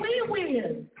win, we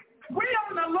win. We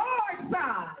on the Lord's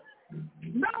side.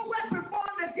 No weapon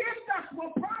formed against us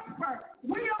will prosper.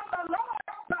 We on the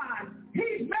Lord's side.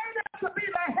 He's made us to be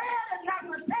the head and not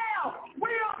the tail.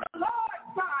 We on the Lord's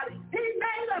side. He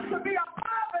made us to be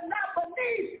above and not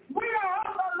beneath. We are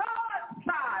on the Lord's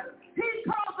side. He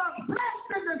calls us blessed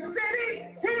in the city.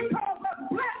 He calls us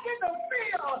blessed in the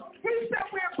field. He said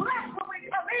we're blessed when we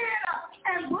come in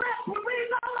and blessed when we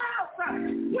go out.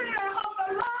 We are on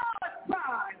the Lord's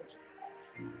side.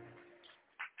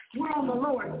 We're on the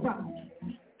Lord's side.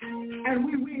 And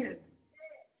we win.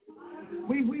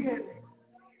 We win.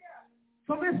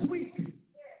 So this week,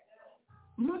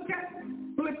 look at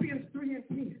Philippians 3 and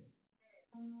 10.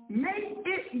 Make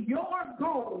it your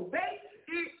goal. Make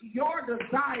it your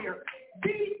desire.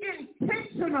 Be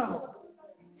intentional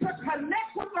to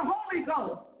connect with the Holy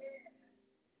Ghost.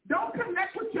 Don't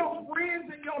connect with your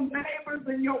friends and your neighbors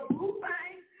and your boo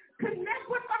thing. Connect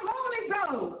with the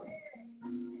Holy Ghost.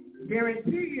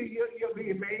 Guarantee you, you'll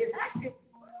be made happy.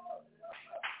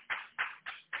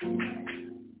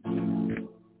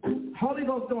 Holy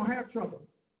Ghost don't have trouble.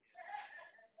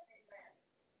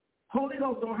 Holy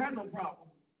Ghost don't have no problem.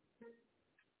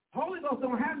 Holy Ghost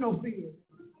don't have no fear.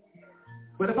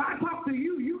 But if I talk to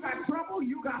you, you got trouble,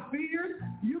 you got fears,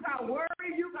 you got worry,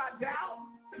 you got doubt.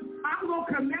 I'm going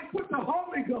to connect with the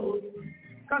Holy Ghost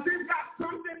because it's got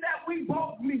something that we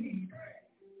both need.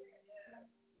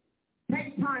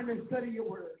 Take time and study your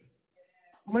word.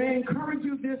 I'm going to encourage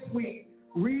you this week.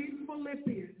 Read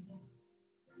Philippians.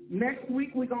 Next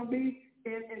week we're going to be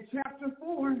in chapter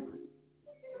 4.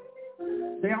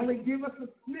 They only give us a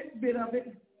snippet of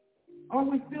it. Oh,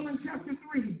 we're still in chapter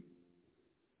 3.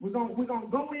 We're going to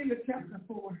go into chapter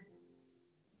 4.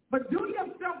 But do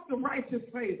yourself the righteous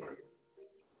favor.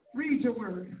 Read your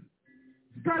word.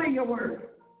 Study your word.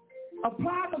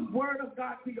 Apply the word of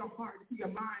God to your heart, to your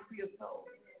mind, to your soul.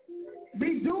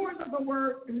 Be doers of the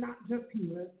word and not just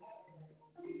hearers.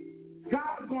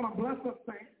 God's going to bless us,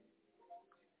 saints.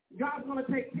 God's going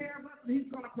to take care of us. He's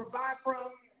going to provide for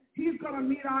us. He's going to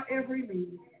meet our every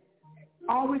need.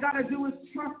 All we got to do is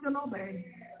trust and obey,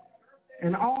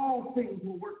 and all things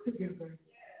will work together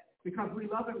because we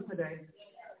love him today,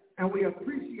 and we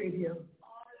appreciate him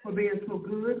for being so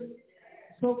good,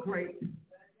 so great,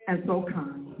 and so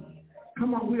kind.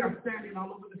 Come on, we are standing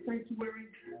all over the sanctuary,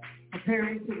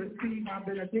 preparing to receive our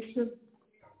benediction.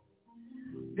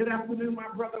 Good afternoon, my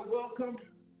brother. Welcome.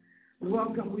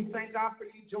 Welcome. We thank God for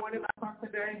you joining us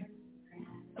today.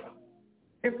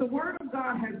 If the word of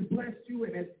God has blessed you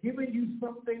and has given you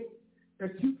something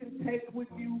that you can take with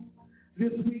you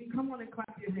this week, come on and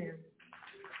clap your hands.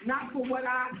 Not for what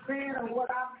I've said or what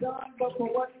I've done, but for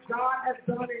what God has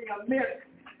done in your midst.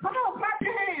 Come on, clap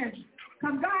your hands.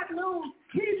 Because God knew,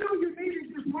 he knew you needed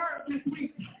this word this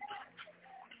week.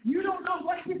 You don't know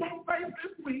what you're going to face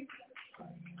this week.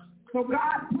 So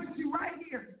God put you right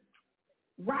here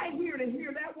to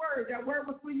hear that word. That word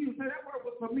was for you. Say, that word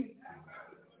was for me.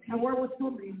 That word was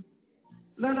for me.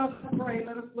 Let us pray.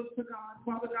 Let us look to God.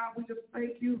 Father God, we just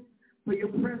thank you for your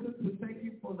presence. We thank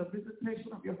you for the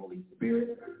visitation of your Holy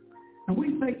Spirit. And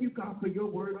we thank you, God, for your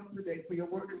word on today. For your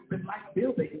word has been like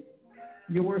building.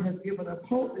 Your word has given us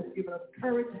hope. It's given us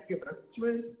courage. It's given us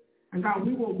strength. And God,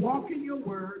 we will walk in your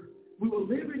word. We will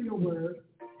live in your word.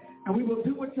 And we will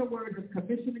do what your word has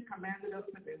commissioned and commanded us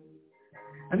to do.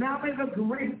 And now may the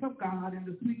grace of God and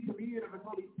the sweet communion of the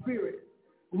Holy Spirit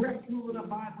rest, rule, and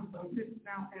abide with us this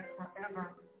now and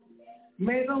forever.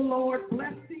 May the Lord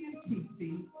bless thee and keep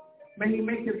thee. May he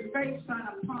make his face shine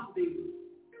upon thee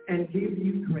and give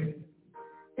you grace.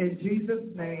 In Jesus'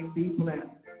 name, be blessed.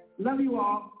 Love you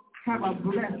all. Have a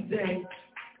blessed day.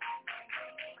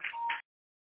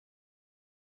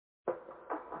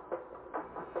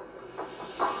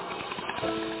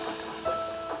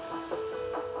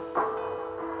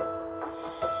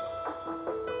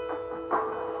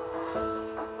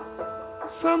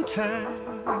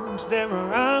 Sometimes there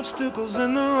are obstacles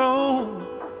in the road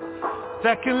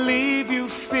that can leave you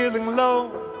feeling low,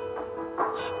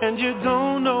 and you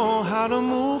don't know how to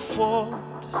move forward.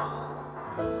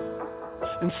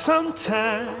 And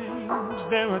sometimes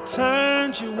there are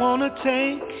turns you want to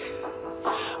take,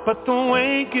 but the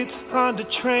way gets hard to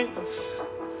trace.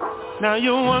 Now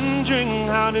you're wondering,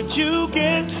 how did you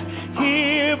get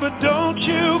here? But don't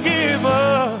you give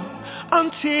up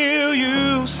until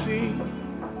you see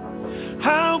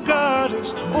how God is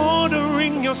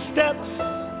ordering your steps,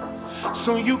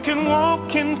 so you can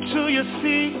walk into your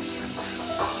seat.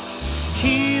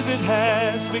 He that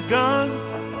has begun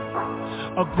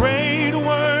a great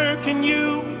work in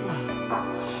you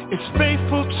is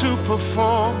faithful to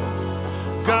perform.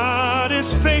 God is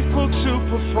faithful to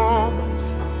perform.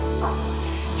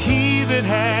 He that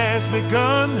has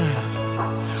begun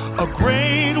a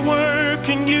great work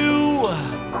in you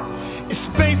is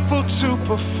faithful to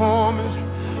perform it.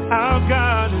 Our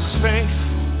God is faithful.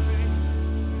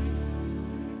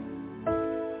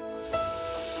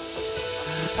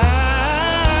 I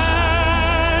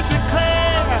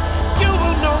declare you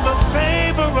will know the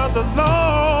favor of the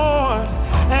Lord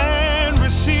and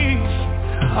receive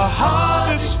a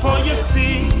harvest for your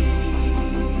seed.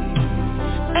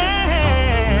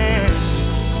 And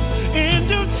in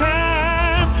due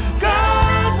time,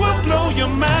 God will blow your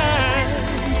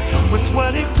mind with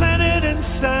what he planted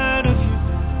inside of you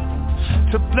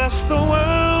to bless the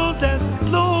world as it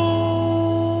blooms.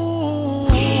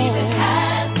 He that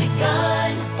has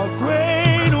begun a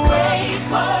great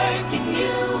work in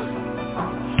you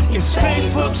is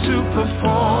faithful to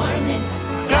perform.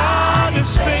 God is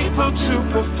faithful to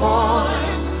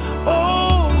perform.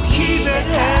 Oh, he that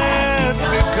has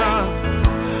begun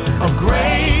a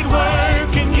great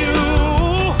work in you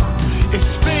is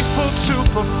faithful to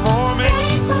perform it.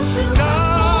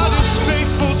 God is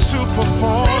faithful to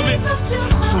perform it.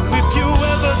 So if you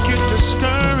ever get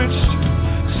discouraged,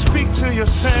 speak to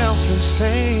yourself and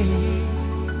say,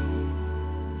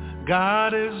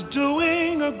 God is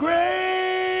doing a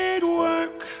great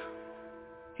work.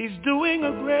 He's doing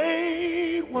a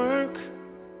great work.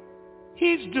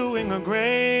 He's doing a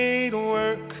great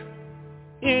work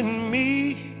in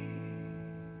me.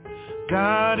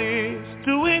 God is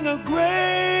doing a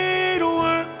great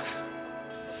work.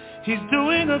 He's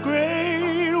doing a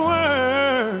great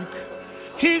work.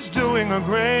 He's doing a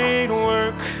great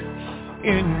work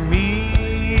in me.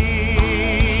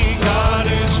 God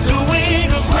is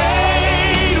doing a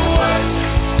great work.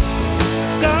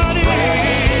 God is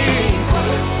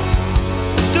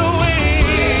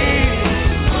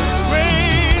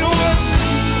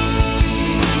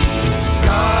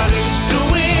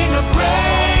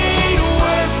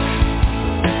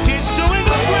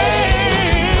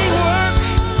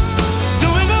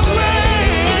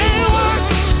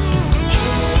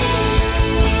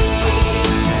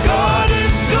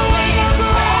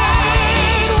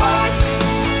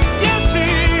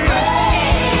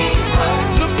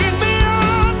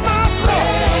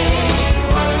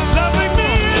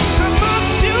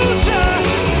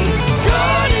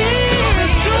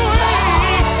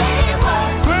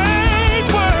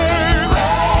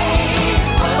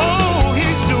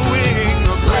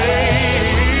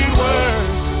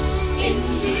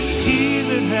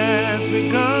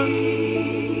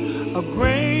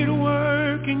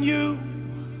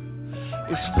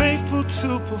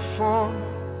to perform.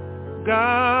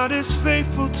 God is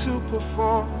faithful to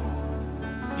perform.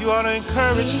 You ought to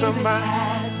encourage somebody.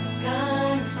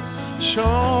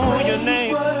 Show your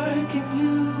neighbor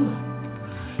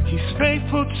he's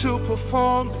faithful to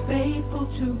perform.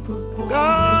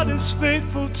 God is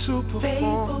faithful to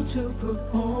perform.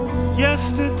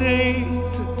 Yesterday,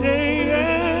 today,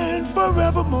 and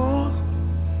forevermore.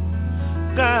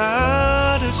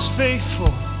 God is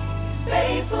faithful.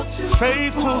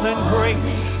 Faithful and great.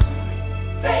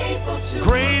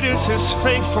 Great is his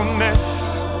faithfulness.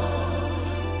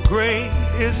 Great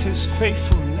is his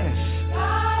faithfulness.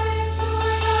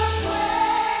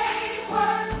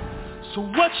 So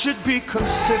what should be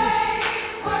considered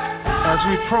as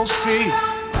we proceed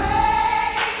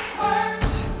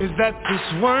is that this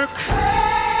work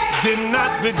did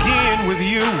not begin with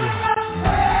you.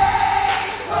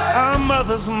 Our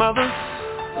mothers' mothers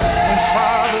and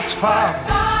fathers' fathers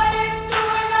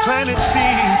planted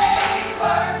seeds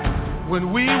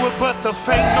when we were but the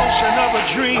faint notion of a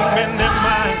dream in their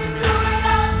minds.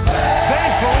 They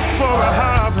hoped for a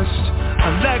harvest, a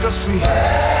legacy,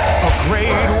 a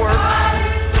great work.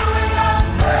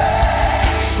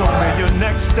 So may your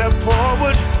next step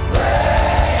forward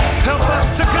help us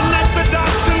to connect the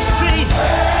dots and see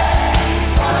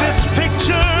this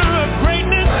picture of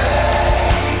greatness.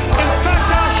 In fact,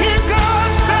 I hear God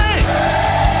say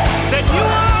that you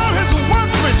are His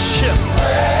workmanship,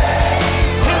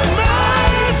 His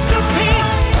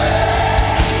masterpiece,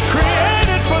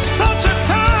 created for such a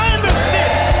time as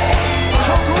this,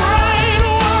 for great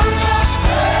works,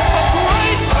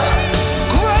 great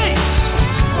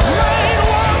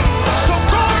works. So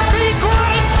go be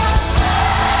great.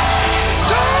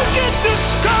 Don't get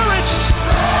discouraged.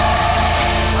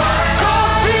 Go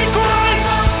be great.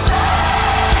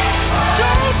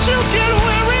 Don't you get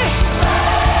weary.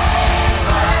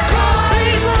 Go be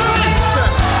great.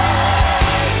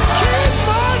 Keep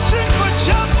marching for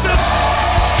justice,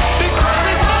 because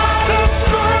it makes us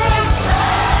great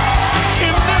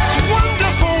in this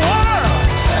wonderful world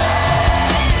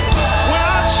where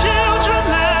our children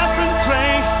laugh and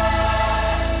play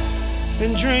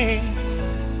and dream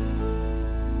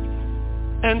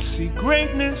and see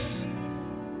greatness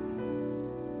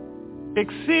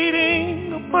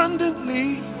exceeding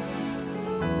abundantly,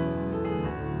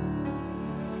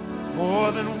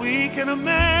 more than we can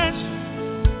imagine.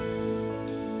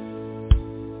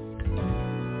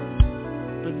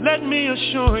 But let me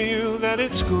assure you that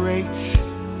it's great,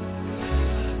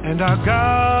 and our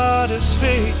God is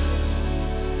faithful.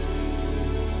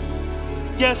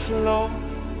 Yes, Lord.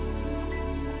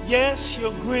 Yes,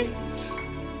 you're great.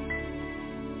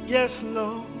 Yes,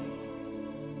 Lord.